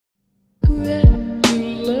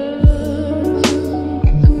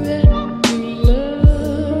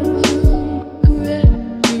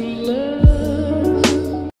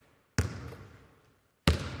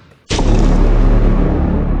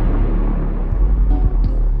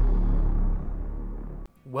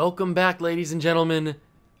Welcome back, ladies and gentlemen,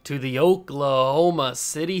 to the Oklahoma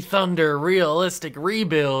City Thunder realistic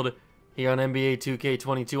rebuild here on NBA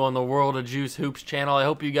 2K22 on the World of Juice Hoops channel. I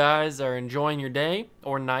hope you guys are enjoying your day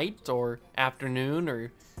or night or afternoon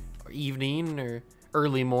or evening or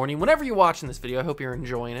early morning. Whenever you're watching this video, I hope you're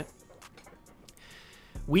enjoying it.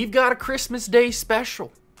 We've got a Christmas Day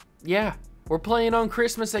special. Yeah, we're playing on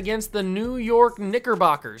Christmas against the New York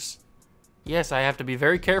Knickerbockers. Yes, I have to be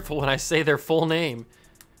very careful when I say their full name.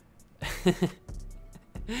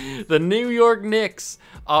 The New York Knicks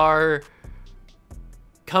are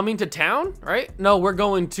coming to town, right? No, we're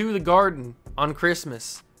going to the Garden on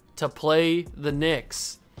Christmas to play the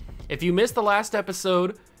Knicks. If you missed the last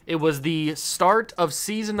episode, it was the start of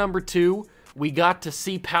season number 2. We got to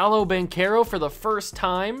see Paolo Banchero for the first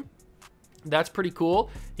time. That's pretty cool.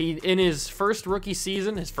 He, in his rookie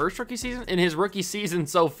season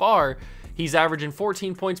so far, he's averaging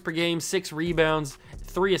 14 points per game, 6 rebounds,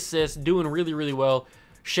 3 assists, doing really, really well.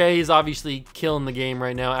 Shai is obviously killing the game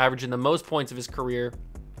right now, averaging the most points of his career,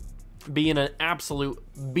 being an absolute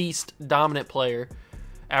beast, dominant player,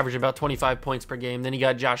 averaging about 25 points per game. Then you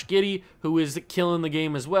got Josh Giddey, who is killing the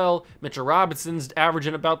game as well. Mitchell Robinson's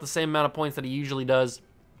averaging about the same amount of points that he usually does.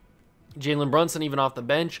 Jalen Brunson, even off the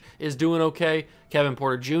bench, is doing okay. Kevin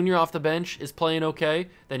Porter Jr. off the bench is playing okay.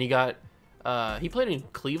 Then you got, he played in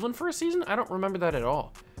Cleveland for a season? I don't remember that at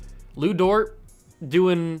all. Lou Dort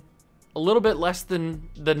doing a little bit less than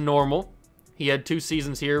normal. He had 2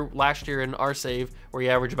 seasons here, last year in our save, where he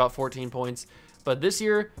averaged about 14 points. But this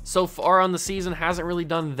year, so far on the season, hasn't really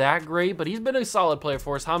done that great, but he's been a solid player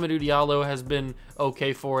for us. Hamidou Diallo has been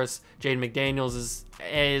okay for us. Jaden McDaniels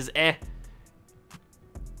is eh.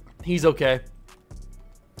 He's okay.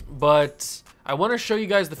 But I want to show you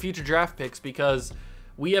guys the future draft picks because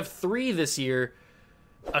we have 3 this year.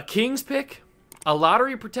 A Kings pick, a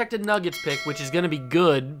lottery protected Nuggets pick, which is going to be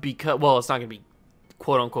good because, well, it's not going to be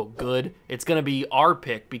quote unquote good. It's going to be our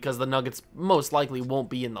pick because the Nuggets most likely won't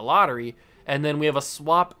be in the lottery. And then we have a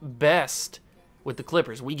swap best with the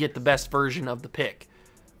Clippers. We get the best version of the pick.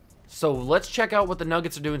 So let's check out what the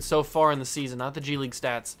Nuggets are doing so far in the season, not the G League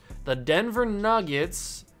stats. The Denver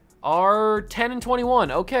Nuggets are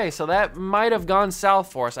 10-21. Okay, so that might have gone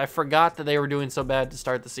south for us. I forgot that they were doing so bad to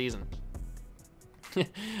start the season.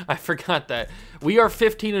 I forgot that. We are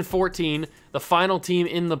 15-14, the final team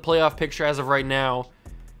in the playoff picture as of right now.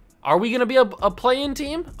 Are we going to be a play-in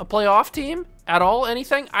team? A playoff team? At all?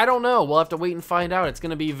 Anything? I don't know. We'll have to wait and find out. It's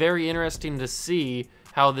going to be very interesting to see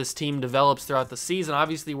how this team develops throughout the season.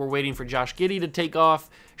 Obviously, we're waiting for Josh Giddey to take off.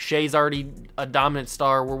 Shai's already a dominant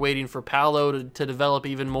star. We're waiting for Paolo to develop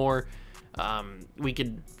even more. We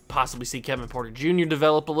could possibly see Kevin Porter Jr.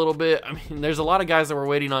 develop a little bit. I mean, there's a lot of guys that we're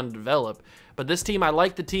waiting on to develop. But this team, I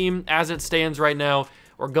like the team as it stands right now.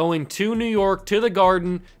 We're going to New York, to the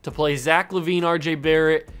Garden, to play Zach LaVine, RJ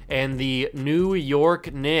Barrett, and the New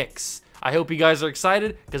York Knicks. I hope you guys are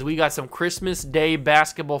excited because we got some Christmas Day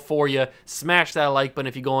basketball for you. Smash that like button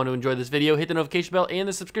if you go on to enjoy this video. Hit the notification bell and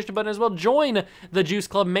the subscription button as well. Join the Juice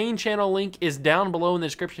Club main channel. Link is down below in the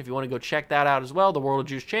description if you want to go check that out as well, the World of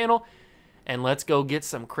Juice channel. And let's go get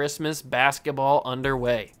some Christmas basketball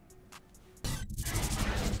underway.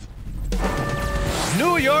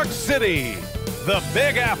 New York City. The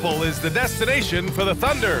Big Apple is the destination for the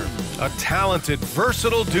Thunder. A talented,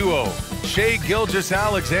 versatile duo, Shai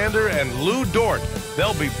Gilgeous-Alexander and Lou Dort.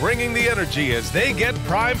 They'll be bringing the energy as they get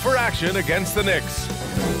primed for action against the Knicks.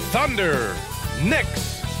 Thunder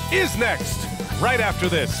Knicks is next, right after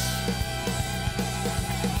this.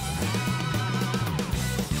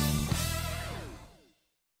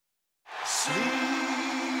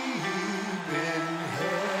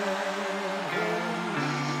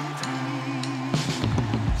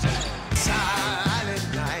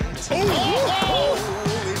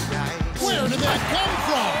 Where did that come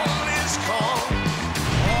from? All is calm,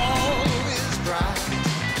 all is bright.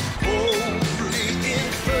 Holy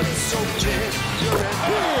infant, so gentle and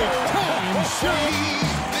big-time shot.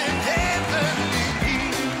 In heavenly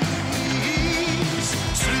peace,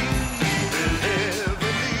 sleep in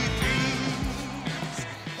heavenly peace.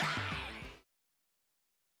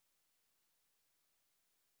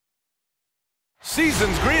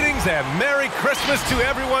 Season's greetings and Merry Christmas to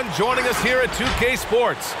everyone joining us here at 2K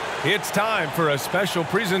Sports. It's time for a special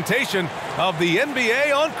presentation of the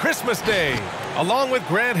NBA on Christmas Day. Along with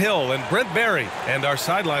Grant Hill and Brent Barry and our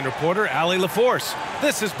sideline reporter, Allie LaForce,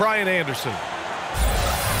 this is Brian Anderson.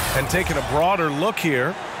 And taking a broader look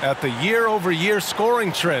here at the year-over-year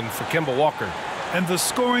scoring trend for Kemba Walker. And the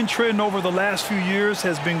scoring trend over the last few years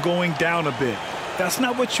has been going down a bit. That's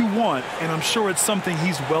not what you want, and I'm sure it's something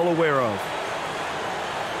he's well aware of.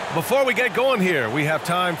 Before we get going here, we have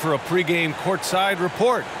time for a pregame courtside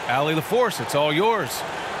report. Allie LaForce, it's all yours.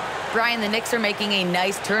 Brian, the Knicks are making a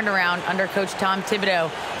nice turnaround under Coach Tom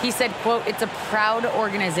Thibodeau. He said, quote, "It's a proud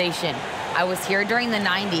organization. I was here during the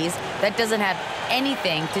 90s. That doesn't have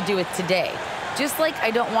anything to do with today. Just like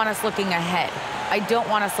I don't want us looking ahead. I don't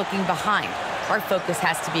want us looking behind. Our focus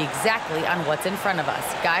has to be exactly on what's in front of us.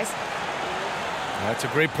 Guys?" That's a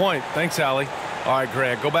great point. Thanks, Allie. All right,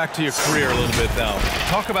 Greg, go back to your career a little bit now.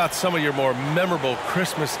 Talk about some of your more memorable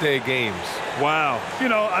Christmas Day games. Wow. You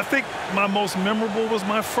know, I think my most memorable was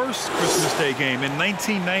my first Christmas Day game. In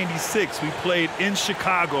 1996, we played in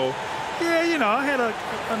Chicago. Yeah, you know, I had a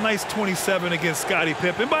nice 27 against Scottie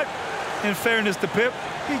Pippen, but in fairness to Pip,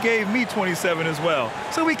 he gave me 27 as well.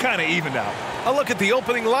 So we kind of evened out. A look at the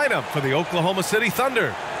opening lineup for the Oklahoma City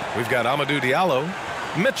Thunder. We've got Amadou Diallo.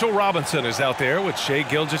 Mitchell Robinson is out there with Shai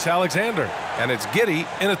Gilgeous-Alexander. And it's Giddey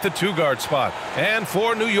in at the 2-guard spot. And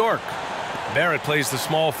for New York, Barrett plays the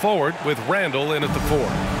small forward with Randall in at the 4.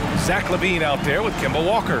 Zach LaVine out there with Kemba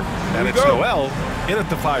Walker. And it's Noel in at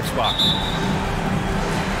the 5 spot.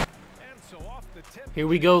 Here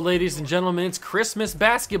we go, ladies and gentlemen. It's Christmas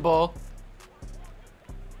basketball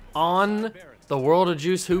on the World of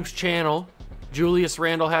Juice Hoops channel. Julius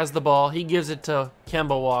Randle has the ball. He gives it to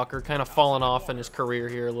Kemba Walker, kind of falling off in his career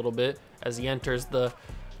here a little bit as he enters the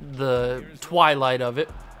twilight of it.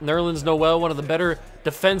 Nerlens Noel, one of the better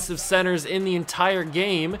defensive centers in the entire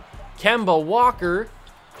game. Kemba Walker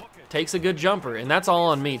takes a good jumper, and that's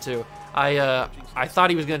all on me too. I thought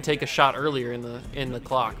he was going to take a shot earlier in the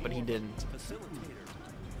clock, but he didn't.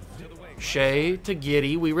 Shai to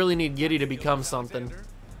Giddey. We really need Giddey to become something.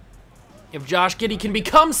 If Josh Giddey can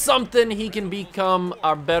become something, he can become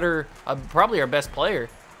our probably our best player.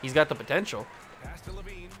 He's got the potential.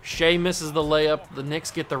 Shai misses the layup. The Knicks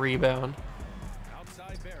get the rebound.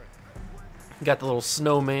 Got the little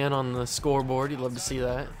snowman on the scoreboard. You'd love to see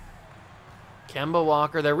that. Kemba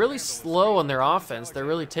Walker. They're really slow on their offense. They're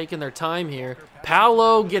really taking their time here.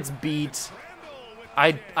 Paolo gets beat.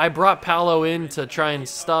 I brought Paolo in to try and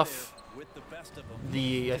stuff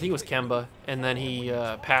I think it was Kemba, and then he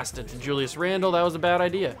passed it to Julius Randle. That was a bad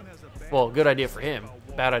idea. Well, good idea for him.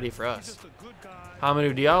 Bad idea for us.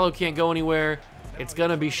 Amadou Diallo can't go anywhere. It's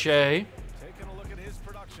going to be Shai.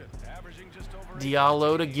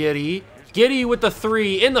 Diallo to Giddey. Giddey with the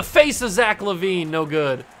 3 in the face of Zach LaVine. No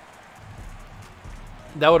good.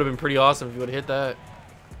 That would have been pretty awesome if he would have hit that.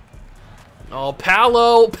 Oh,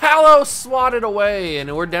 Paolo. Paolo swatted away,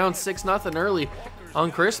 and we're down 6-0 early on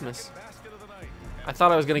Christmas. I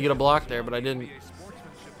thought I was going to get a block there, but I didn't.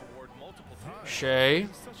 Shai.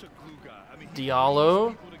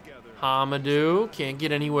 Diallo. Amadou. Can't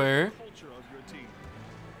get anywhere.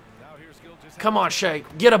 Come on, Shai.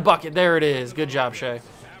 Get a bucket. There it is. Good job, Shai.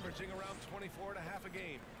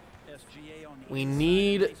 We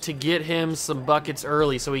need to get him some buckets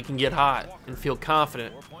early so he can get hot and feel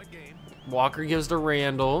confident. Walker gives to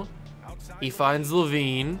Randall. He finds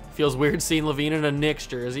LaVine. Feels weird seeing LaVine in a Knicks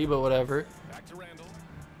jersey, but whatever.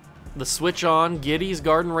 The switch on. Giddey's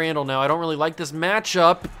guarding Randall now. I don't really like this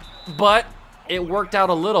matchup, but it worked out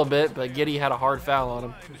a little bit, but Giddey had a hard foul on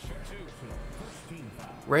him.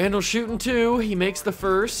 Randall shooting 2. He makes the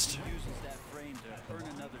first.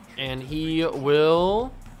 And he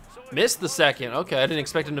will miss the second. Okay, I didn't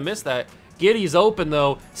expect him to miss that. Giddey's open,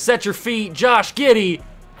 though. Set your feet. Josh Giddey.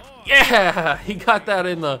 Yeah, he got that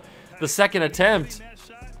in the second attempt.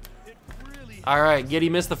 All right,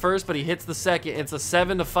 Giddey missed the first, but he hits the second. It's a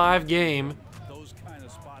 7-5 game.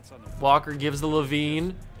 Walker gives the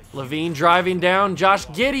LaVine. LaVine driving down. Josh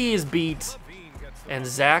Giddey is beat. And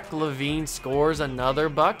Zach LaVine scores another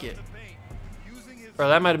bucket. Or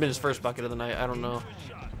that might have been his first bucket of the night. I don't know.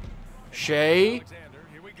 Shai.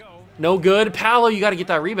 No good. Paolo, you got to get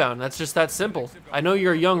that rebound. That's just that simple. I know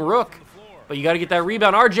you're a young rook, but you got to get that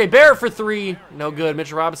rebound. RJ Barrett for 3. No good.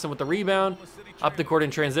 Mitchell Robinson with the rebound. Up the court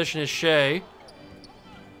in transition is Shai.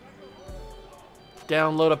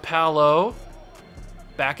 Down low to Paolo.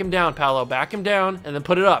 Back him down, Paolo. Back him down, and then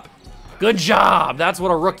put it up. Good job. That's what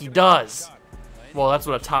a rookie does. Well, that's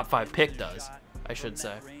what a top 5 pick does, I should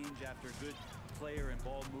say.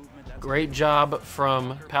 Great job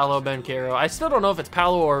from Paolo Banchero. I still don't know if it's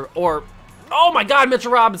Paolo or oh my God,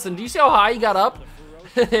 Mitchell Robinson. Do you see how high he got up?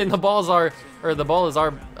 And the ball is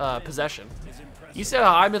our possession. You see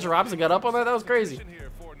how high Mitchell Robinson got up on that? That was crazy.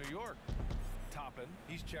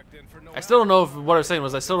 I still don't know if what I was saying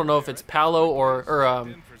was I still don't know if it's Paolo or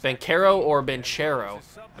Banchero or Banchero.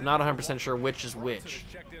 I'm not 100% sure which is which,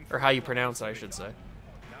 or how you pronounce it, I should say.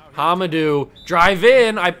 Amadou, drive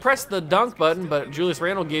in. I pressed the dunk button, but Julius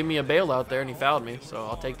Randle gave me a bailout there, and he fouled me, so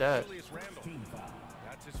I'll take that.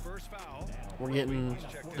 We're getting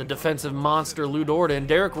the defensive monster Lou Dort in.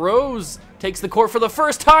 Derrick Rose takes the court for the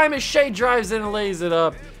first time as Shea drives in and lays it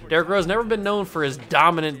up. Derrick Rose never been known for his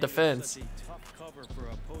dominant defense.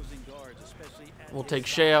 We'll take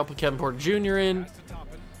Shea out, put Kevin Porter Jr. in.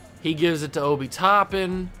 He gives it to Obi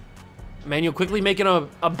Toppin. Manuel quickly making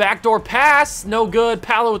a backdoor pass. No good.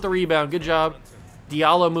 Paolo with the rebound. Good job.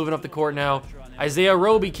 Diallo moving up the court now. Isaiah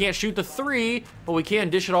Roby can't shoot the three, but we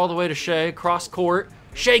can dish it all the way to Shea. Cross court.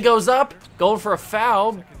 Shea goes up, going for a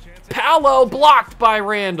foul. Paolo blocked by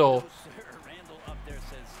Randall.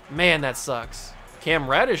 Man, that sucks. Cam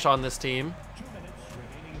Reddish on this team.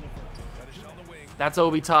 That's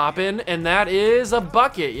Obi Toppin, and that is a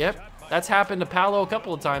bucket. Yep, that's happened to Paolo a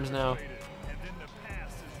couple of times now.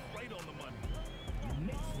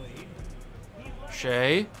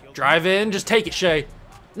 Shea, drive in, just take it, Shea.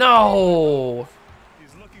 No!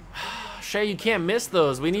 Shea, you can't miss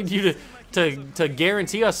those. We need you to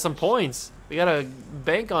guarantee us some points. We gotta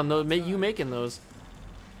bank on those, you making those.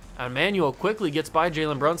 Emmanuel quickly gets by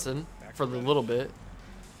Jalen Brunson for the little bit.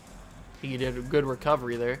 He did a good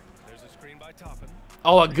recovery there.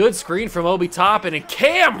 Oh, a good screen from Obi Toppin and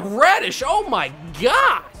Cam Reddish. Oh my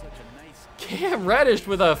God! Cam Reddish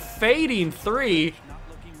with a fading three.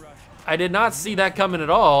 I did not see that coming at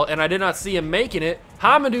all, and I did not see him making it.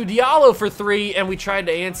 Hamidou Diallo for three, and we tried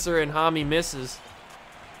to answer, and Hami misses.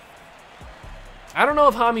 I don't know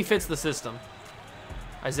if Hami fits the system.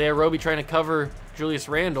 Isaiah Roby trying to cover Julius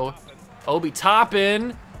Randle. Obi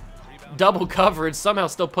Toppin, double coverage, somehow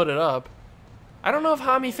still put it up. I don't know if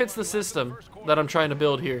Hami fits the system that I'm trying to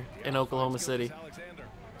build here in Oklahoma City.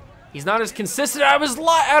 He's not as consistent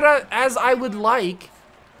as I would like,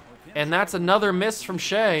 and that's another miss from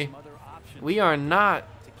Shea. We are not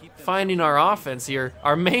finding our offense here.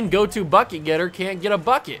 Our main go-to bucket getter can't get a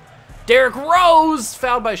bucket. Derrick Rose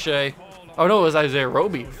fouled by Shea. Oh no, it was Isaiah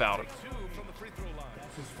Roby who fouled him.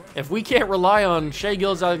 If we can't rely on Shea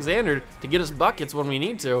Gilgeous-Alexander to get us buckets when we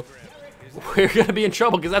need to, we're going to be in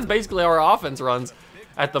trouble because that's basically how our offense runs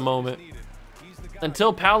at the moment.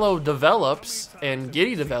 Until Paolo develops and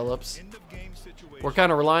Giddey develops, we're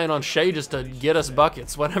kind of relying on Shea just to get us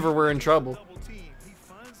buckets whenever we're in trouble.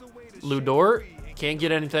 Lou Dort can't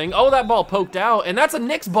get anything. Oh, that ball poked out, and that's a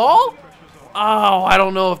Knicks ball? Oh, I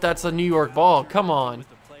don't know if that's a New York ball. Come on.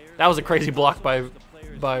 That was a crazy block by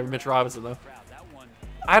Mitch Robinson, though.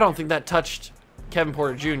 I don't think that touched Kevin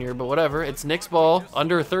Porter Jr., but whatever. It's Knicks ball.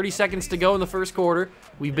 Under 30 seconds to go in the first quarter.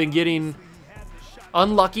 We've been getting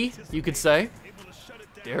unlucky, you could say.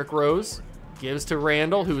 Derrick Rose gives to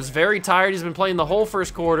Randall, who's very tired. He's been playing the whole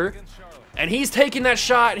first quarter. And he's taking that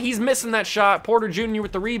shot. He's missing that shot. Porter Jr.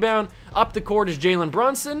 with the rebound. Up the court is Jalen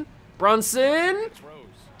Brunson. Brunson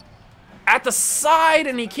at the side,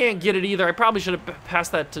 and he can't get it either. I probably should have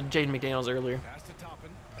passed that to Jaden McDaniels earlier.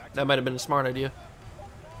 That might have been a smart idea.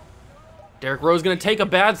 Derrick Rose going to take a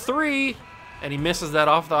bad three, and he misses that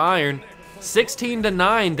off the iron.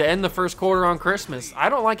 16-9 to end the first quarter on Christmas. I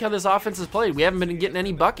don't like how this offense is played. We haven't been getting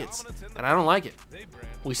any buckets, and I don't like it.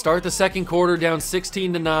 We start the second quarter down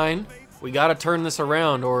 16-9. We got to turn this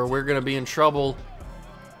around, or we're going to be in trouble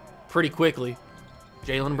pretty quickly.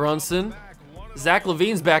 Jalen Brunson. Zach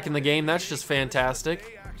LaVine's back in the game. That's just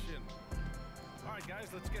fantastic.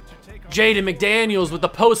 Jaden McDaniels with the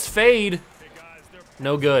post fade.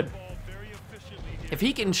 No good. If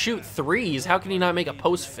he can shoot threes, how can he not make a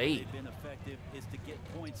post fade?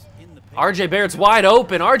 RJ Barrett's wide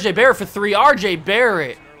open. RJ Barrett for three. RJ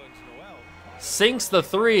Barrett sinks the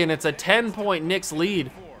three, and it's a 10-point Knicks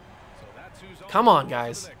lead. Come on,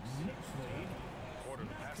 guys.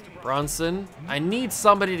 Brunson. I need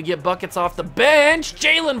somebody to get buckets off the bench.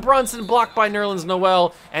 Jalen Brunson blocked by Nerlens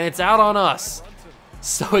Noel, and it's out on us.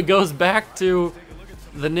 So it goes back to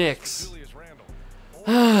the Knicks.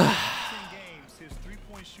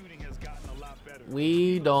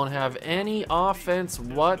 We don't have any offense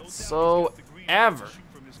whatsoever.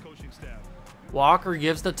 Walker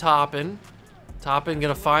gives to Toppin. Toppin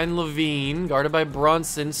gonna find LaVine, guarded by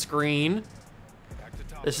Brunson. Screen.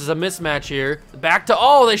 This is a mismatch here. Back to,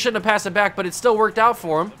 oh, they shouldn't have passed it back, but it still worked out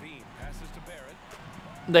for them.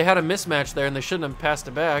 They had a mismatch there, and they shouldn't have passed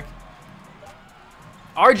it back.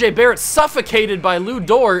 RJ Barrett suffocated by Lou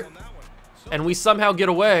Dort, and we somehow get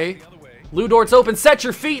away. Lou Dort's open. Set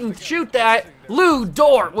your feet and shoot that. Lou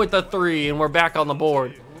Dort with the three, and we're back on the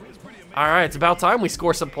board. All right, it's about time we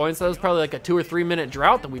score some points. That was probably like a 2 or 3 minute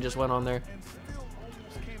drought that we just went on there.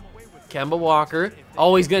 Kemba Walker.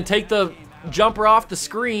 Oh, he's going to take the jumper off the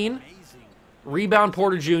screen. Rebound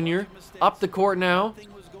Porter Jr. Up the court now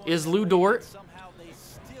is Lou Dort.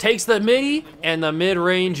 Takes the midi, and the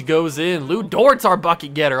mid-range goes in. Lou Dort's our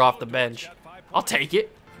bucket getter off the bench. I'll take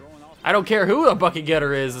it. I don't care who a bucket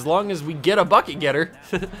getter is, as long as we get a bucket getter.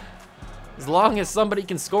 As long as somebody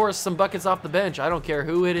can score us some buckets off the bench, I don't care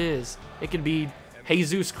who it is. It could be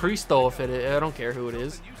Jesus Cristo if it is. I don't care who it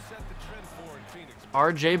is.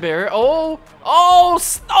 RJ Barrett. Oh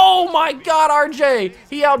my God, RJ.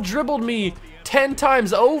 He out-dribbled me 10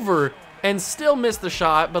 times over and still missed the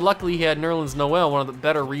shot, but luckily he had Nerlens Noel, one of the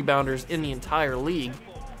better rebounders in the entire league.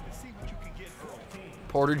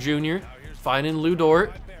 Porter Jr. finding Lou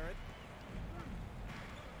Dort.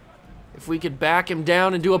 If we could back him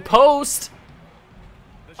down and do a post.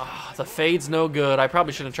 Oh, the fade's no good. I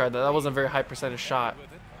probably shouldn't have tried that. That wasn't a very high percentage shot.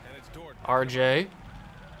 RJ.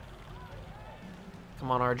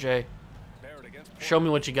 Come on, RJ. Show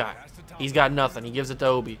me what you got. He's got nothing. He gives it to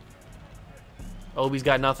Obi. Obi's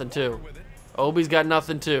got nothing too. Obi's got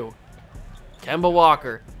nothing too. Kemba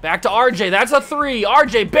Walker. Back to RJ. That's a three.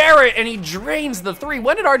 RJ Barrett, and he drains the three.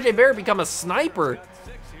 When did RJ Barrett become a sniper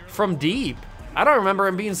from deep? I don't remember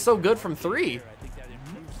him being so good from three.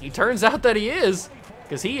 He turns out that he is,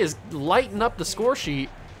 because he is lighting up the score sheet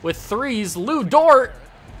with threes. Lou Dort.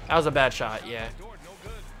 That was a bad shot, yeah.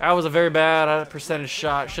 That was a very bad percentage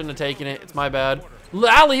shot. Shouldn't have taken it. It's my bad.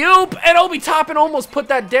 Alley-oop, and Obi Toppin almost put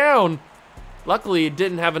that down. Luckily, it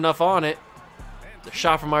didn't have enough on it. The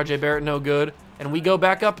shot from RJ Barrett, no good. And we go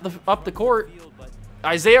back up the court.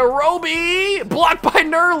 Isaiah Roby, blocked by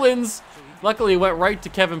Nerlens. Luckily, it went right to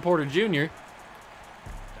Kevin Porter Jr.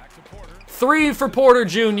 Three for Porter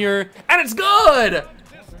Jr., and it's good!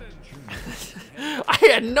 I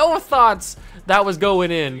had no thoughts that was going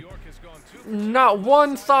in. Not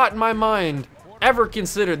one thought in my mind ever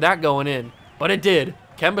considered that going in, but it did.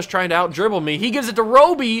 Kemba's trying to out-dribble me. He gives it to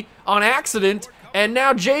Roby on accident, and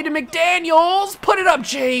now Jaden McDaniels. Put it up,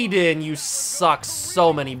 Jaden. You suck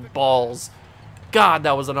so many balls. God,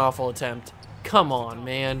 that was an awful attempt. Come on,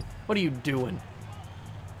 man. What are you doing?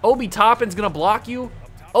 Obi Toppin's gonna block you?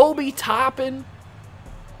 Obi Toppin?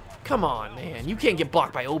 Come on, man. You can't get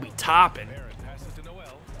blocked by Obi Toppin.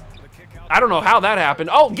 I don't know how that happened.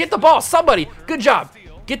 Oh, get the ball, somebody. Good job.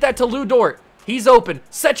 Get that to Lou Dort. He's open.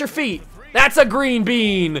 Set your feet. That's a green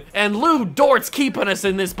bean. And Lou Dort's keeping us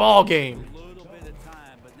in this ball game.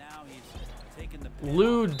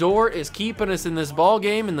 Lou Dort is keeping us in this ball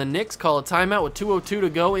game, and the Knicks call a timeout with 2:02 to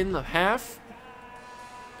go in the half.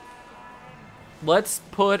 Let's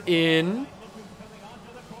put in...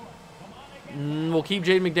 We'll keep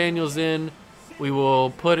Jaden McDaniels in. We will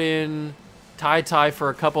put in Ty for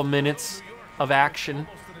a couple minutes of action.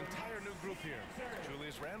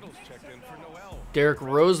 Derrick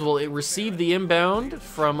Rose will receive the inbound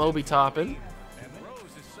from Obi Toppin.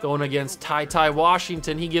 Going against Ty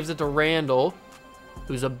Washington. He gives it to Randall,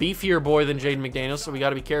 who's a beefier boy than Jaden McDaniels, so we got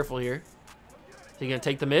to be careful here. Is he going to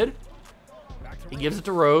take the mid? He gives it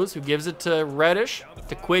to Rose, who gives it to Reddish,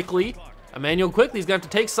 to Quickly. Emmanuel Quickly's going to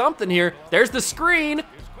have to take something here. There's the screen.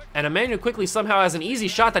 And Emmanuel Quickly somehow has an easy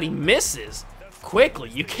shot that he misses. Quickly,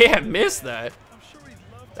 you can't miss that.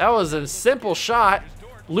 That was a simple shot.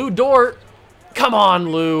 Lou Dort. Come on,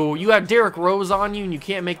 Lou. You have Derrick Rose on you and you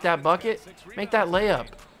can't make that bucket? Make that layup.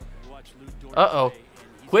 Uh-oh.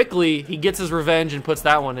 Quickly, he gets his revenge and puts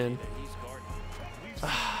that one in.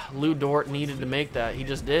 Lou Dort needed to make that. He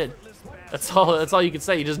just did. That's all you can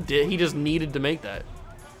say. He just did. He just needed to make that.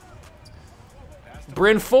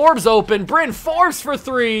 Bryn Forbes open. Bryn Forbes for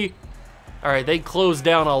three. All right, they closed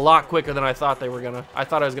down a lot quicker than I thought they were gonna. I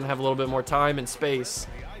thought I was gonna have a little bit more time and space.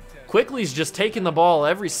 Quickly's just taking the ball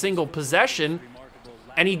every single possession,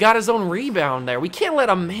 and he got his own rebound there. We can't let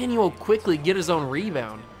Emmanuel Quickly get his own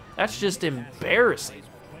rebound. That's just embarrassing.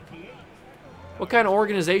 What kind of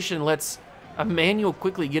organization lets Emmanuel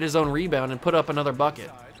Quickly get his own rebound and put up another bucket?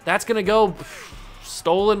 That's gonna go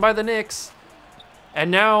stolen by the Knicks. And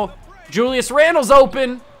now Julius Randle's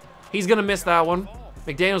open. He's gonna miss that one.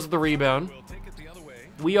 McDaniels with the rebound.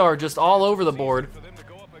 We are just all over the board.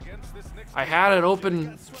 I had an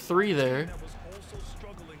open three there.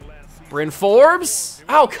 Bryn Forbes.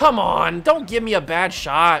 Oh, come on. Don't give me a bad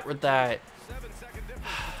shot with that.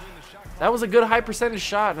 That was a good high percentage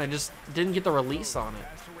shot, and I just didn't get the release on it.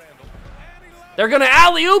 They're going to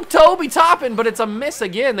alley-oop to Obi Toppin, but it's a miss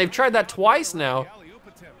again. They've tried that twice now.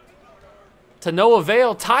 To no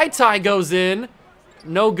avail. Ty goes in.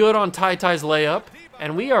 No good on Ty's layup.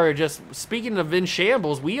 And we are just, speaking of in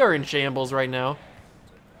shambles, we are in shambles right now.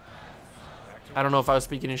 I don't know if I was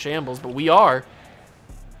speaking in shambles, but we are.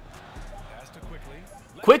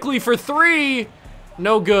 Quickly for three.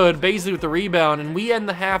 No good. Baisley with the rebound. And we end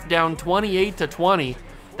the half down 28-20.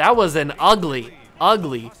 That was an ugly,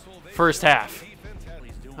 ugly first half.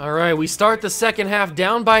 All right, we start the second half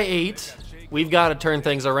down by 8. We've got to turn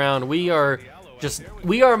things around. We are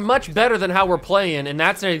We are much better than how we're playing, and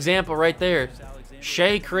that's an example right there.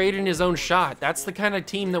 Shea creating his own shot. That's the kind of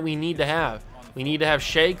team that we need to have. We need to have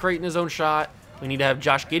Shea creating his own shot. We need to have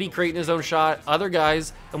Josh Giddey creating his own shot, other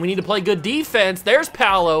guys, and we need to play good defense. There's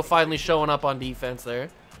Paolo finally showing up on defense there.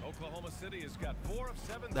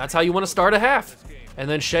 That's how you want to start a half. And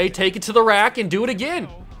then Shea take it to the rack and do it again.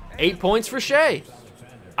 8 points for Shea.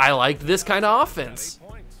 I like this kind of offense.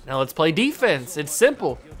 Now let's play defense. It's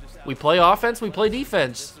simple. We play offense, we play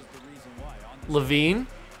defense. Levine,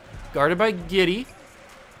 guarded by Giddey.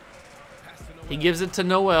 He gives it to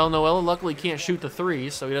Noel. Noel luckily can't shoot the three,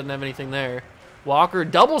 so he doesn't have anything there. Walker,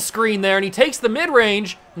 double screen there, and he takes the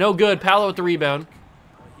mid-range. No good. Paolo with the rebound.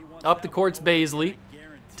 Up the court's Baisley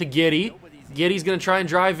to Giddey. Giddey's going to try and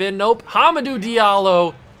drive in. Nope. Hamidou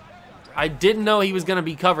Diallo. I didn't know he was going to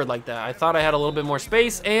be covered like that. I thought I had a little bit more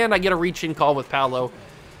space, and I get a reach-in call with Paolo.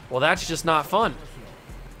 Well, that's just not fun.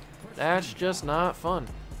 That's just not fun.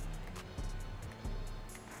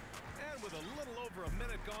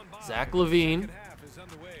 Zach Levine.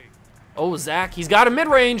 Oh, Zach, he's got a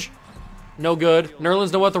mid-range. No good.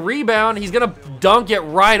 Nerlens Noel with the rebound. He's going to dunk it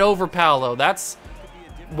right over Paolo. That's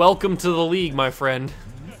welcome to the league, my friend.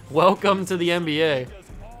 Welcome to the NBA.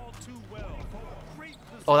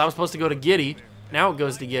 Oh, that was supposed to go to Giddey. Now it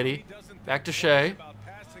goes to Giddey. Back to Shea.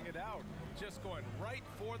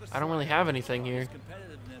 I don't really have anything here.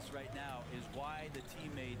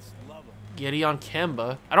 Giddey on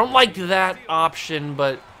Kemba. I don't like that option,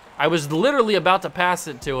 but I was literally about to pass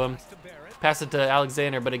it to him. Pass it to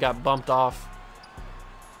Alexander, but it got bumped off.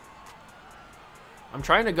 I'm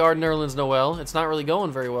trying to guard Nerlens Noel. It's not really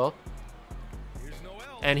going very well.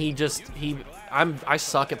 And I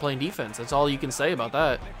suck at playing defense. That's all you can say about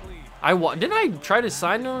that. Didn't I try to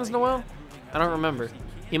sign Nerlens Noel? I don't remember.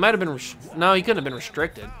 He might have been, no, he couldn't have been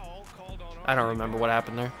restricted. I don't remember what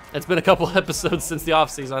happened there. It's been a couple episodes since the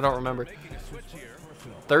offseason. I don't remember.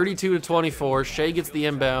 32-24. Shea gets the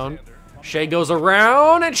inbound. Shea goes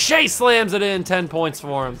around, and Shea slams it in. 10 points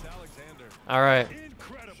for him. All right.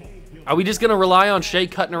 Are we just going to rely on Shea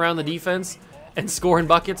cutting around the defense and scoring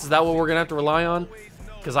buckets? Is that what we're going to have to rely on?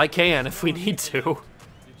 Because I can if we need to.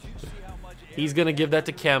 He's going to give that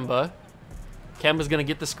to Kemba. Kemba's going to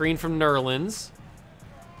get the screen from Nerlens.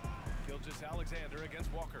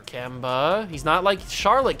 Kemba. He's not like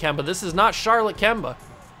Charlotte Kemba. This is not Charlotte Kemba.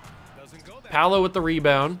 Paolo with the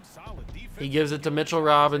rebound. He gives it to Mitchell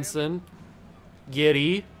Robinson.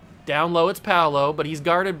 Giddey. Down low, it's Paolo, but he's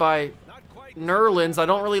guarded by Nerlens. I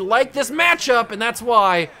don't really like this matchup, and that's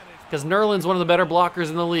why. Because Nerlens one of the better blockers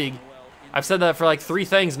in the league. I've said that for like 3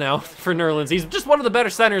 things now for Nerlens. He's just one of the better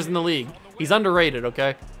centers in the league. He's underrated,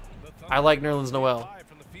 okay? I like Nerlens Noel.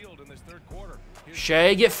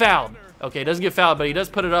 Shea get fouled. Okay, doesn't get fouled, but he does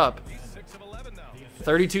put it up.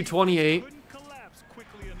 32-28.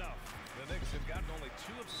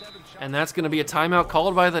 And that's going to be a timeout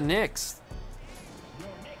called by the Knicks.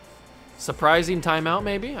 Surprising timeout,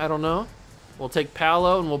 maybe? I don't know. We'll take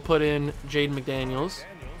Paolo and we'll put in Jaden McDaniels.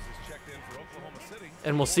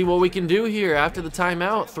 And we'll see what we can do here after the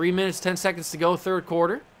timeout. 3 minutes, 10 seconds to go, third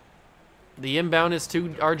quarter. The inbound is to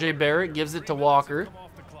RJ Barrett, gives it to Walker.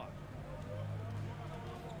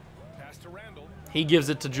 He gives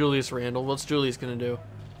it to Julius Randle. What's Julius going to do?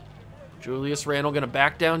 Julius Randle going to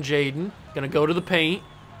back down Jaden. Going to go to the paint.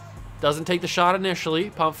 Doesn't take the shot initially.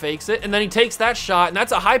 Pump fakes it. And then he takes that shot. And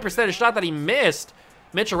that's a high percentage shot that he missed.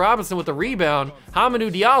 Mitchell Robinson with the rebound.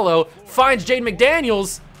 Hamidou Diallo finds Jaden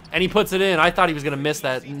McDaniels. And he puts it in. I thought he was going to miss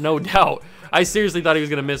that, no doubt. I seriously thought he was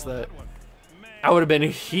going to miss that. I would have been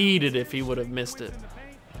heated if he would have missed it.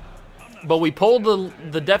 But we pulled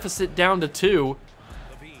the deficit down to 2.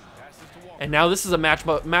 And now this is a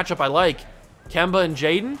matchup I like. Kemba and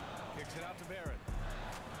Jaden.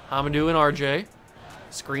 Hamidou and RJ.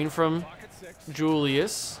 Screen from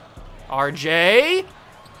Julius. RJ.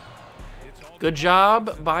 Good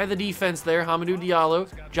job by the defense there. Hamidou Diallo.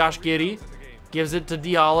 Josh Giddey gives it to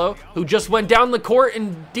Diallo, who just went down the court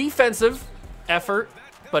in defensive effort,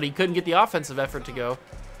 but he couldn't get the offensive effort to go.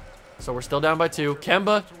 So we're still down by 2.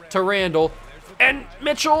 Kemba to Randle. And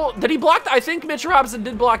Mitchell, did he block that? I think Mitchell Robinson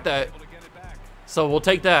did block that. So we'll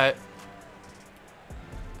take that.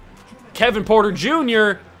 Kevin Porter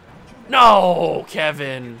Jr. No,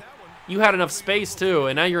 Kevin. You had enough space too,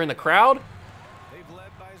 and now you're in the crowd?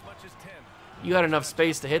 You had enough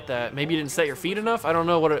space to hit that. Maybe you didn't set your feet enough? I don't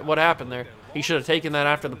know what happened there. He should have taken that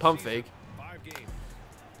after the pump fake.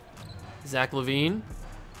 Zach Levine.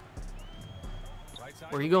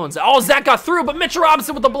 Where are you going? Oh, Zach got through, but Mitchell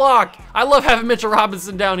Robinson with the block. I love having Mitchell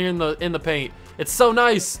Robinson down here in the paint. It's so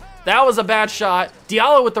nice. That was a bad shot.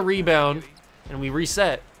 Diallo with the rebound, and we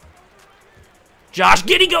reset. Josh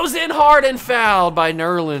Giddey goes in hard and fouled by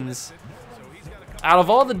Nerlens. Out of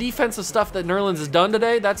all the defensive stuff that Nerlens has done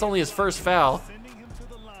today, that's only his first foul.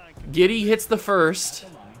 Giddey hits the first.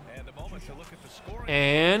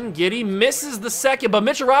 And Giddey misses the second, but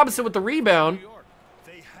Mitchell Robinson with the rebound.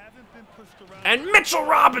 And Mitchell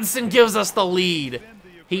Robinson gives us the lead.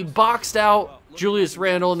 He boxed out Julius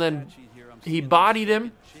Randle, and then he bodied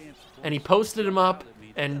him, and he posted him up,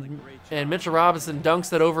 and Mitchell Robinson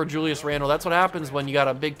dunks it over Julius Randle. That's what happens when you got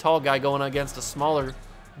a big, tall guy going against a smaller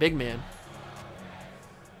big man.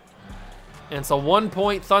 And it's a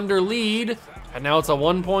 1-point Thunder lead, and now it's a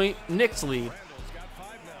 1-point Knicks lead.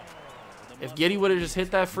 If Giddey would have just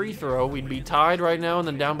hit that free throw, we'd be tied right now and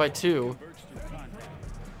then down by 2.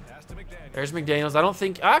 There's McDaniels. I don't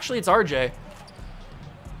think... Actually, it's RJ.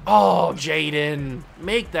 Oh, Jaden.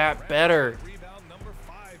 Make that better.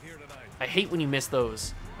 I hate when you miss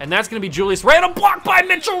those. And that's going to be Julius Randle, blocked by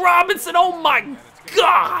Mitchell Robinson. Oh, my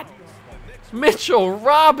God. Mitchell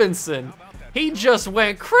Robinson. He just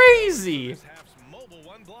went crazy.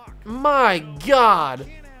 My God.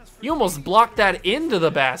 You almost blocked that into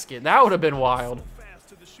the basket. That would have been wild.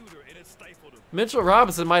 Mitchell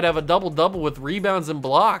Robinson might have a double-double with rebounds and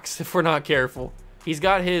blocks if we're not careful. He's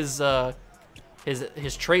got his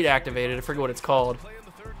trait activated. I forget what it's called.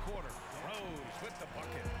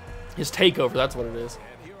 His takeover, that's what it is.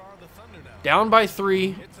 Down by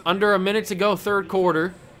 3. Under a minute to go, third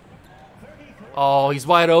quarter. Oh, he's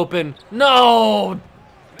wide open. No!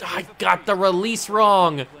 I got the release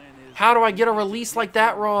wrong. How do I get a release like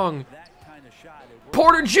that wrong?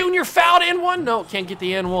 Porter Jr. fouled and one. No, can't get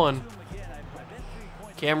the and one.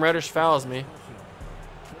 Cam Reddish fouls me.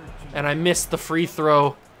 And I missed the free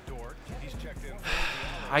throw.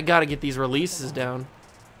 I got to get these releases down.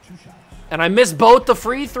 And I missed both the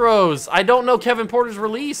free throws. I don't know Kevin Porter's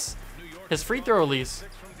release. His free throw release.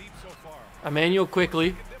 Emmanuel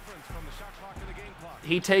quickly.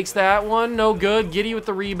 He takes that one. No good. Giddey with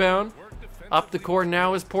the rebound. Up the court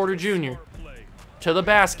now is Porter Jr. To the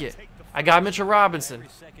basket. I got Mitchell Robinson.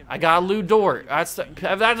 I got Lou Dort. I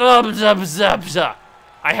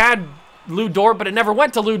had Lou Dort, but it never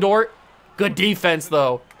went to Lou Dort. Good defense,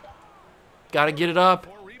 though. Got to get it up.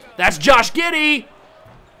 That's Josh Giddey.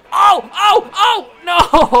 Oh,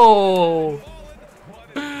 no.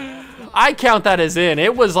 I count that as in.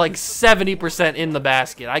 It was like 70% in the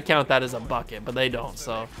basket. I count that as a bucket, but they don't,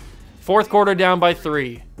 so. Fourth quarter down by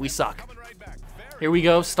 3. We suck. Here we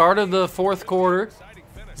go. Start of the fourth quarter.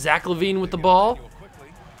 Zach LaVine with the ball.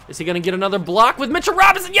 Is he going to get another block with Mitchell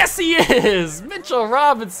Robinson? Yes, he is. Mitchell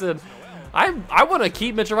Robinson. I want to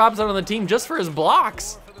keep Mitchell Robinson on the team just for his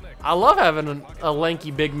blocks. I love having a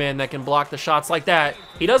lanky big man that can block the shots like that.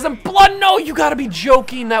 He doesn't blood. No, you got to be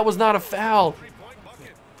joking. That was not a foul.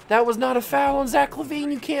 That was not a foul on Zach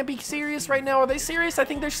LaVine. You can't be serious right now. Are they serious? I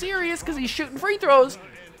think they're serious because he's shooting free throws.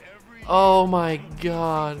 Oh, my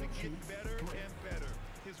God.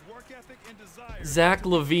 Zach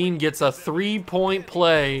LaVine gets a 3-point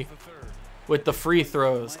play with the free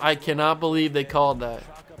throws. I cannot believe they called that.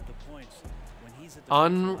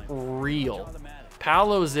 Unreal.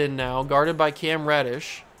 Paolo's in now, guarded by Cam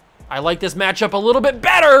Reddish. I like this matchup a little bit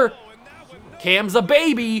better. Cam's a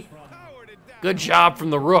baby. Good job from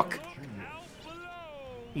the Rook.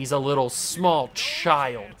 He's a little small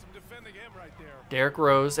child. Derrick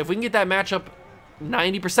Rose. If we can get that matchup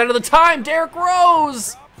 90% of the time, Derrick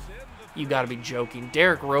Rose. You gotta be joking.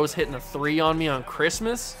 Derrick Rose hitting a 3 on me on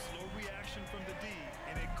Christmas?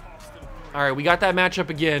 All right, we got that matchup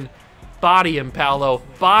again. Body him, Paolo.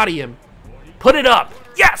 Body him. Put it up.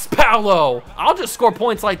 Yes, Paolo. I'll just score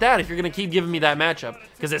points like that if you're gonna keep giving me that matchup,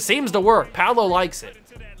 because it seems to work. Paolo likes it.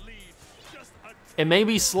 It may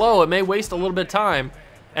be slow. It may waste a little bit of time,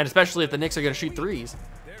 and especially if the Knicks are gonna shoot threes.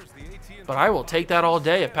 But I will take that all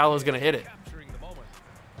day if Paolo's gonna hit it.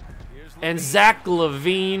 And Zach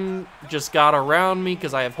LaVine just got around me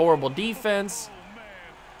because I have horrible defense.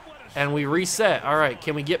 And we reset. All right,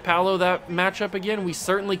 can we get Paolo that matchup again? We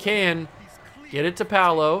certainly can. Get it to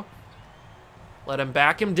Paolo. Let him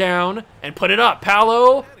back him down and put it up.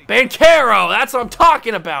 Paolo Banchero, that's what I'm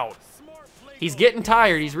talking about. He's getting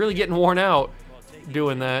tired. He's really getting worn out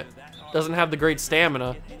doing that. Doesn't have the great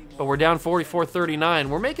stamina, but we're down 44-39.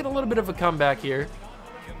 We're making a little bit of a comeback here.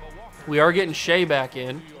 We are getting Shea back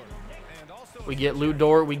in. We get Lou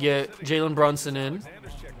Dort. We get Jalen Brunson in.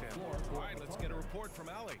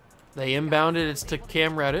 They inbounded. It's to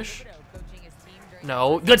Cam Reddish.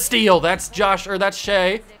 No, good steal. That's Josh, or that's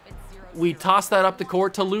Shea. We toss that up the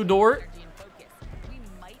court to Lou Dort.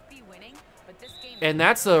 And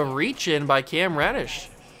that's a reach in by Cam Reddish.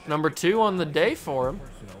 Number 2 on the day for him.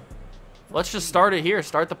 Let's just start it here.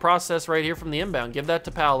 Start the process right here from the inbound. Give that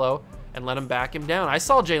to Paolo and let him back him down. I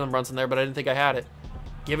saw Jalen Brunson there, but I didn't think I had it.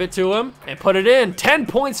 Give it to him and put it in. 10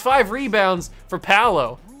 points, 5 rebounds for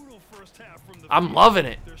Paolo. I'm loving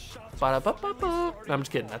it. No, I'm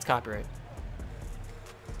just kidding. That's copyright.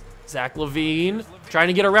 Zach LaVine trying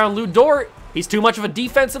to get around Lou Dort. He's too much of a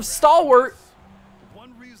defensive stalwart.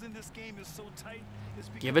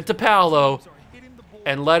 Give it to Paolo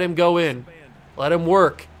and let him go in. Let him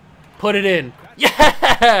work. Put it in.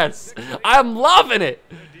 Yes! I'm loving it.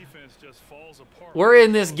 We're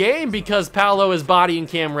in this game because Paolo is bodying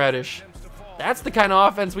Cam Reddish. That's the kind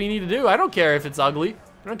of offense we need to do. I don't care if it's ugly.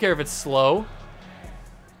 I don't care if it's slow.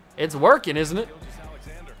 It's working, isn't it?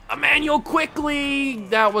 Emmanuel quickly.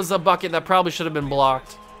 That was a bucket that probably should have been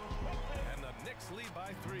blocked.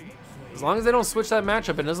 As long as they don't switch that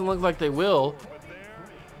matchup, it doesn't look like they will.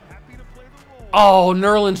 Oh,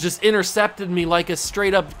 Nerlens just intercepted me like a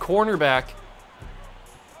straight-up cornerback.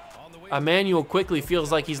 Emmanuel quickly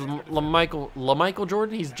feels like he's LaMichael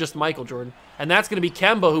Jordan. He's just Michael Jordan. And that's going to be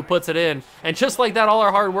Kemba who puts it in. And just like that, all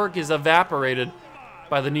our hard work is evaporated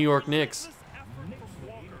by the New York Knicks.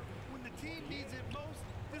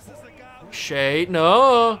 Shea,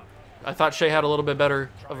 no. I thought Shea had a little bit better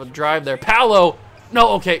of a drive there. Paolo,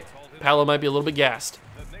 no, okay. Paolo might be a little bit gassed.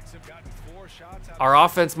 Our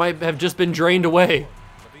offense might have just been drained away.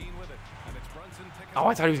 Oh,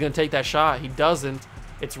 I thought he was going to take that shot. He doesn't.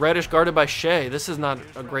 It's Reddish guarded by Shea. This is not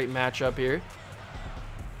a great matchup here.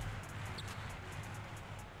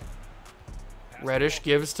 Reddish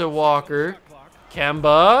gives to Walker.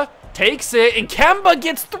 Kemba takes it, and Kemba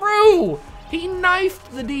gets through. He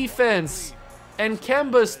knifed the defense, and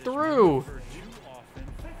Kemba's through.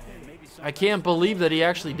 I can't believe that he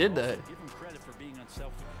actually did that.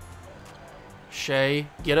 Shea,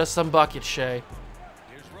 get us some buckets, Shea.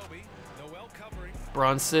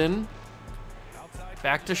 Brunson.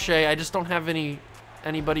 Back to Shea. I just don't have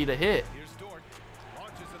anybody to hit.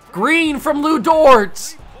 Green from Lou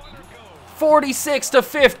Dort.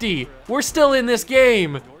 46-50. We're still in this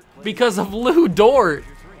game because of Lou Dort.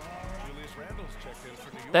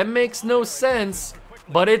 That makes no sense,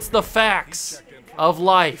 but it's the facts of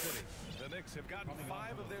life.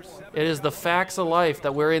 It is the facts of life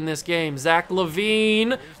that we're in this game. Zach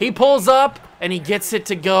LaVine, he pulls up and he gets it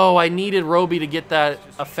to go. I needed Roby to get that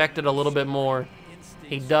affected a little bit more.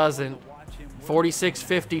 He doesn't.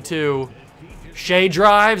 46-52. Shea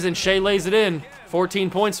drives and Shea lays it in. 14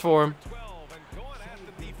 points for him.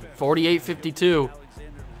 48-52.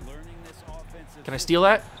 Can I steal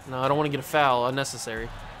that? No, I don't want to get a foul. Unnecessary.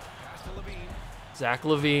 Zach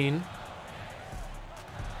LaVine.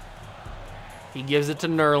 He gives it to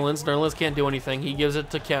Nerlens. Nerlens can't do anything. He gives it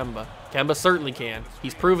to Kemba. Kemba certainly can.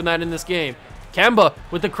 He's proven that in this game. Kemba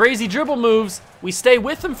with the crazy dribble moves. We stay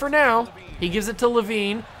with him for now. He gives it to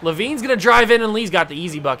LaVine. LaVine's going to drive in, and Lee's got the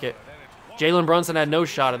easy bucket. Jalen Brunson had no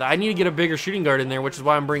shot at that. I need to get a bigger shooting guard in there, which is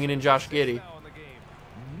why I'm bringing in Josh Giddey.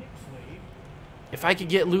 If I could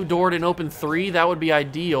get Lou Dort an open three, that would be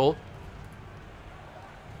ideal.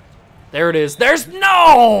 There it is. There's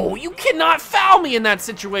no! You cannot foul me in that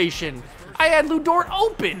situation. I had Lou Dort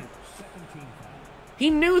open. He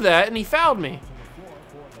knew that, and he fouled me.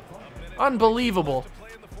 Unbelievable.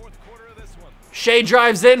 Shea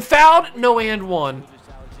drives in, fouled, no and one.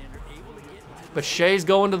 But Shea's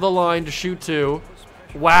going to the line to shoot two.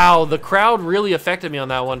 Wow, the crowd really affected me on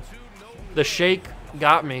that one. The shake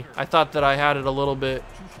got me. I thought that I had it a little bit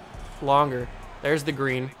longer. There's the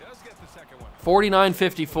green.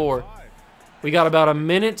 49-54. We got about a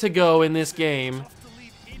minute to go in this game.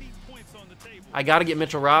 I got to get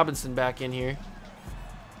Mitchell Robinson back in here.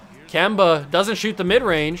 Kemba doesn't shoot the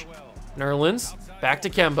mid-range. Nerlens, back to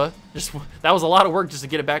Kemba. That was a lot of work just to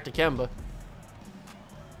get it back to Kemba.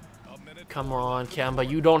 Come on, Kemba.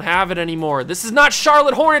 You don't have it anymore. This is not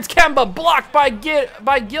Charlotte Hornets. Kemba blocked by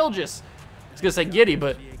Gilgeous. I was going to say Giddey,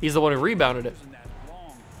 but he's the one who rebounded it.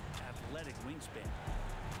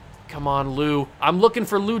 Come on, Lou. I'm looking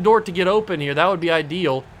for Lou Dort to get open here. That would be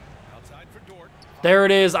ideal. There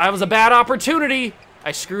it is. I was a bad opportunity.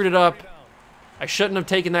 I screwed it up. I shouldn't have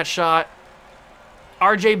taken that shot.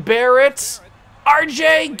 RJ Barrett.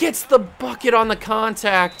 RJ gets the bucket on the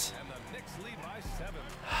contact.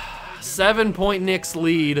 7-point Knicks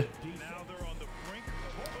lead.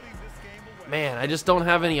 Man, I just don't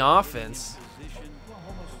have any offense.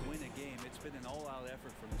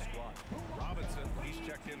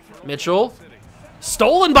 Mitchell.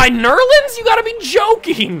 Stolen by Nerlens? You gotta be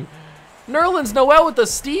joking. Nerlens Noel with the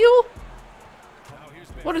steal?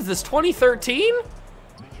 What is this, 2013?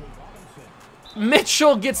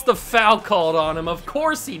 Mitchell gets the foul called on him. Of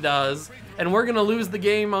course he does. and we're going to lose the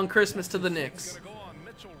game on Christmas to the Knicks.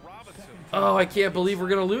 Oh, I can't believe we're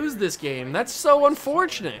going to lose this game. That's so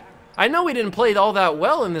unfortunate. I know we didn't play all that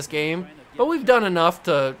well in this game, but we've done enough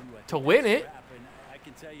to win it.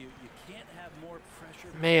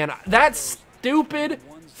 Man, that stupid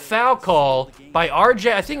foul call by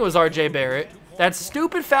RJ, I think it was RJ Barrett. That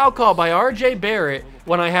stupid foul call by RJ Barrett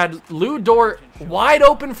when I had Lou Dort wide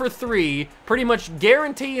open for 3, pretty much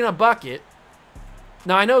guaranteeing a bucket.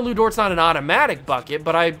 Now, I know Lou Dort's not an automatic bucket,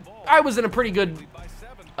 but I was in a pretty good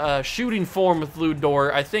shooting form with Lou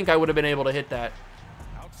Dort. I think I would have been able to hit that.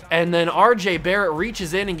 And then RJ Barrett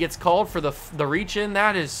reaches in and gets called for the reach in.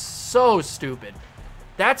 That is so stupid.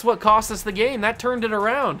 That's what cost us the game. That turned it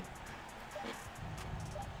around.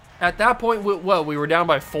 At that point, what, we were down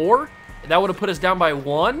by 4? That would have put us down by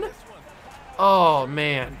 1? Oh,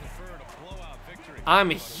 man. I'm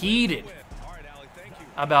heated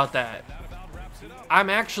about that. I'm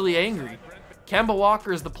actually angry. Kemba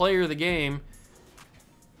Walker is the player of the game.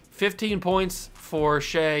 15 points for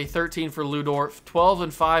Shea, 13 for Lou Dort, 12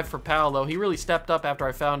 and 5 for Paolo. He really stepped up after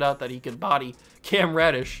I found out that he could body Cam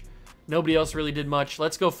Reddish. Nobody else really did much.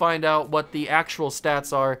 Let's go find out what the actual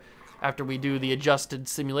stats are after we do the adjusted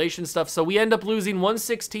simulation stuff. So we end up losing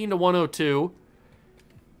 116 to 102.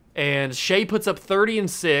 And Shea puts up 30 and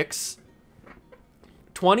 6.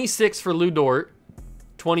 26 for Lou Dort.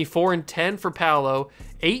 24 and 10 for Paolo.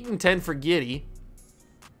 8 and 10 for Giddey.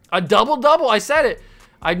 A double-double. I said it.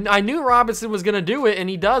 I knew Robinson was going to do it, and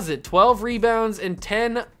he does it. 12 rebounds and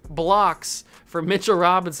 10 blocks for Mitchell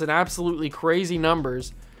Robinson. Absolutely crazy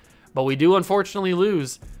numbers. But we do unfortunately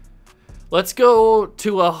lose. Let's go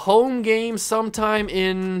to a home game sometime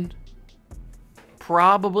in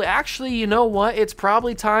probably... Actually, you know what? It's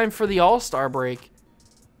probably time for the All-Star break.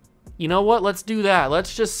 You know what? Let's do that.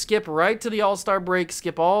 Let's just skip right to the All-Star break,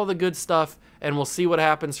 skip all the good stuff, and we'll see what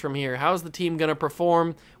happens from here. How's the team going to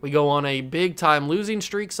perform? We go on a big-time losing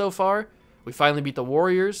streak so far. We finally beat the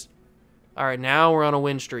Warriors. All right, now we're on a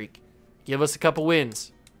win streak. Give us a couple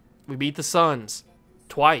wins. We beat the Suns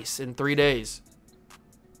twice in 3 days.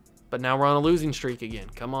 But now we're on a losing streak again.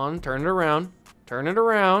 Come on, turn it around. Turn it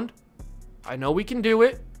around. I know we can do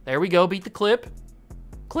it. There we go. Beat the Clip.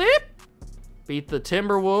 Clip! Beat the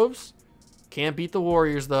Timberwolves. Can't beat the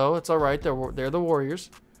Warriors, though. It's all right. They're the Warriors.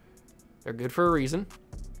 They're good for a reason.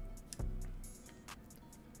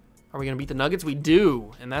 Are we going to beat the Nuggets? We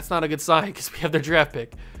do. And that's not a good sign because we have their draft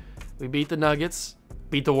pick. We beat the Nuggets.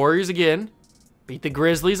 Beat the Warriors again. Beat the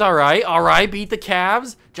Grizzlies. All right. All right. Beat the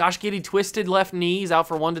Cavs. Josh Giddey twisted left knee. He's out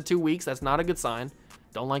for 1 to 2 weeks. That's not a good sign.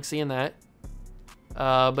 Don't like seeing that.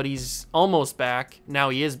 But he's almost back. Now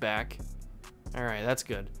he is back. All right. That's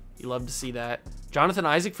good. You love to see that. Jonathan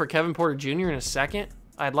Isaac for Kevin Porter Jr. in a second.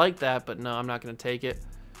 I'd like that, but no, I'm not going to take it.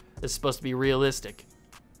 This is supposed to be realistic.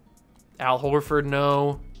 Al Horford,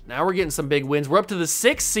 no. Now we're getting some big wins. We're up to the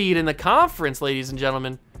 6th seed in the conference, ladies and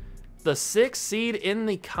gentlemen. The 6th seed in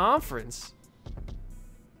the conference.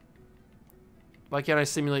 Why can't I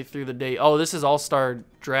simulate through the day? Oh, this is all-star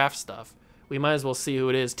draft stuff. We might as well see who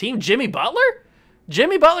it is. Team Jimmy Butler?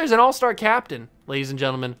 Jimmy Butler's an all-star captain, ladies and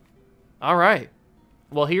gentlemen. All right.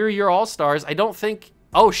 Well, here are your all-stars. I don't think...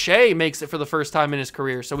 Oh, Shea makes it for the first time in his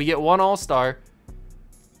career. So we get 1 all-star.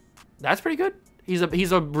 That's pretty good.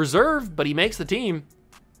 He's a reserve, but he makes the team.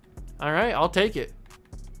 All right, I'll take it.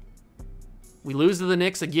 We lose to the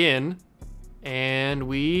Knicks again. And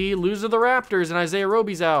we lose to the Raptors, and Isaiah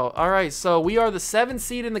Roby's out. All right, so we are the 7th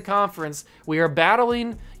seed in the conference. We are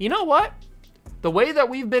battling... You know what? The way that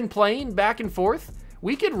we've been playing back and forth,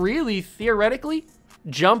 we could really, theoretically,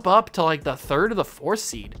 jump up to like the 3rd or the 4th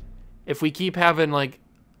seed. If we keep having like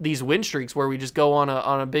these win streaks where we just go on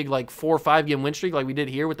a big like 4 or 5 game win streak like we did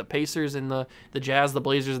here with the Pacers and the Jazz, the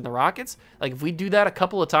Blazers, and the Rockets. Like if we do that a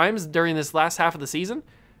couple of times during this last half of the season,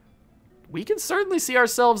 we can certainly see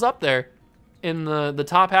ourselves up there in the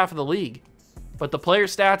top half of the league. But the player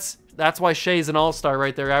stats, that's why Shea's an all-star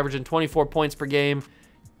right there, averaging 24 points per game.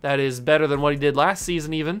 That is better than what he did last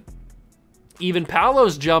season even. Even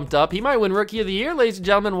Paolo's jumped up. He might win Rookie of the Year, ladies and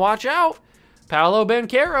gentlemen. Watch out. Paolo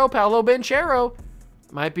Banchero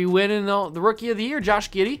might be winning the Rookie of the Year.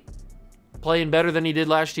 Josh Giddey playing better than he did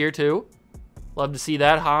last year too. Love to see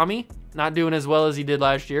that. Hami not doing as well as he did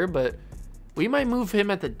last year, but we might move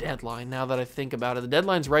him at the deadline now that I think about it. The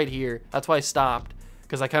deadline's right here. That's why I stopped,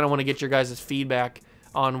 because I kind of want to get your guys' feedback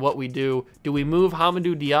on what we do. Do we move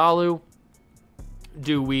Hamidou Diallo?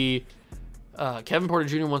 Do we... Kevin Porter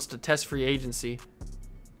Jr. wants to test free agency.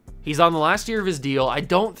 He's on the last year of his deal. I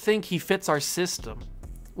don't think he fits our system,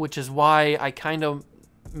 which is why I kind of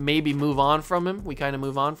maybe move on from him. We kind of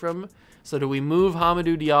move on from him. So do we move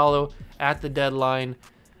Hamidou Diallo at the deadline?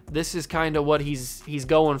 this is kind of what he's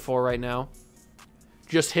going for right now.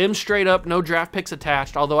 Just him straight up, no draft picks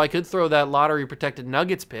attached, although I could throw that lottery-protected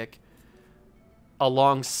Nuggets pick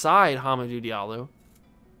alongside Hamidou Diallo.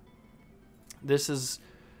 This is,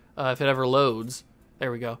 if it ever loads,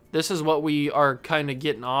 there we go. This is what we are kind of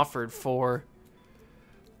getting offered for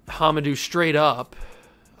Hamidou straight up.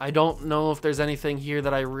 I don't know if there's anything here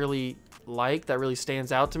that I really like, that really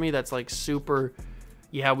stands out to me, that's like super,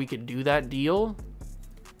 yeah, we could do that deal.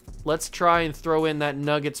 Let's try and throw in that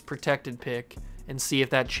Nuggets protected pick and see if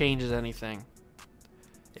that changes anything.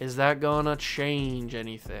 Is that gonna change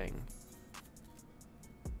anything?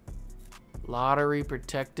 Lottery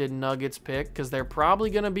protected Nuggets pick, because they're probably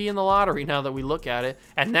going to be in the lottery now that we look at it.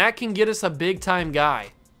 And that can get us a big time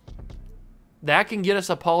guy. That can get us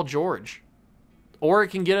a Paul George. Or it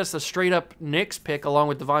can get us a straight up Knicks pick along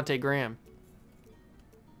with Devontae Graham.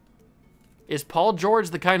 Is Paul George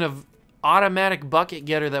the kind of automatic bucket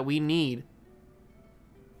getter that we need?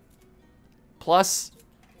 Plus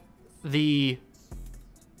the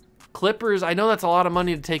Clippers, I know that's a lot of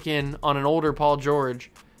money to take in on an older Paul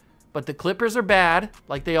George. But the Clippers are bad,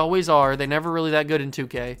 like they always are. They're never really that good in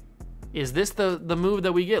 2K. Is this the move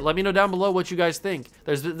that we get? Let me know down below what you guys think.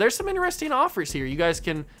 There's some interesting offers here. You guys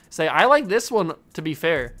can say, I like this one, to be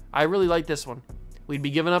fair. I really like this one. We'd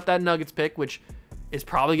be giving up that Nuggets pick, which is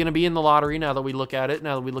probably going to be in the lottery now that we look at it,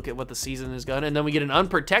 now that we look at what the season is going. And then we get an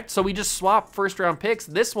unprotected, so we just swap first-round picks.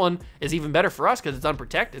 This one is even better for us because it's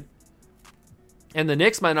unprotected. And the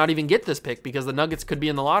Knicks might not even get this pick because the Nuggets could be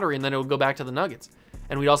in the lottery, and then it would go back to the Nuggets.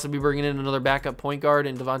 And we'd also be bringing in another backup point guard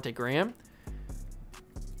in Devontae Graham.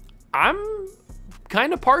 I'm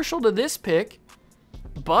kind of partial to this pick,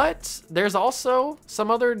 but there's also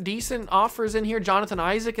some other decent offers in here. Jonathan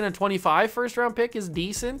Isaac and a 25 first-round pick is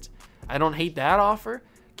decent. I don't hate that offer.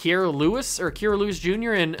 Kira Lewis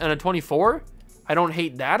Jr. and a 24. I don't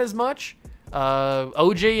hate that as much.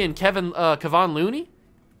 OJ and Kevon Looney.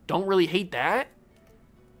 Don't really hate that.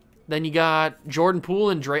 Then you got Jordan Poole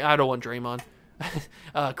and I don't want Draymond.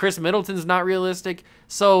 Chris Middleton's not realistic.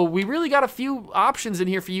 So we really got a few options in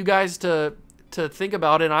here for you guys to think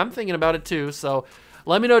about it. I'm thinking about it too. So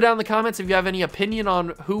let me know down in the comments if you have any opinion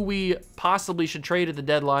on who we possibly should trade at the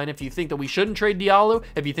deadline. If you think that we shouldn't trade Diallo,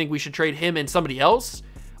 if you think we should trade him and somebody else,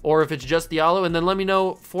 or if it's just Diallo. And then let me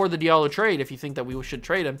know for the Diallo trade if you think that we should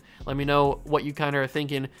trade him. Let me know what you kind of are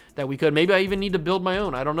thinking that we could. Maybe I even need to build my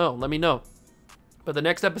own. I don't know. Let me know. But the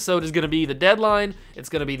next episode is going to be the deadline. It's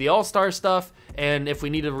going to be the All-Star stuff. And if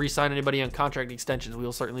we need to re-sign anybody on contract extensions, we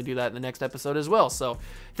will certainly do that in the next episode as well. So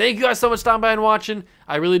thank you guys so much for stopping by and watching.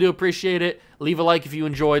 I really do appreciate it. Leave a like if you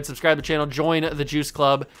enjoyed. Subscribe to the channel. Join the Juice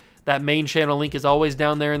Club. That main channel link is always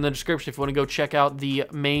down there in the description if you want to go check out the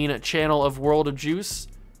main channel of World of Juice.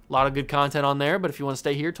 A lot of good content on there. But if you want to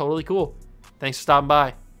stay here, totally cool. Thanks for stopping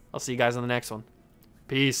by. I'll see you guys on the next one.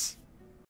 Peace.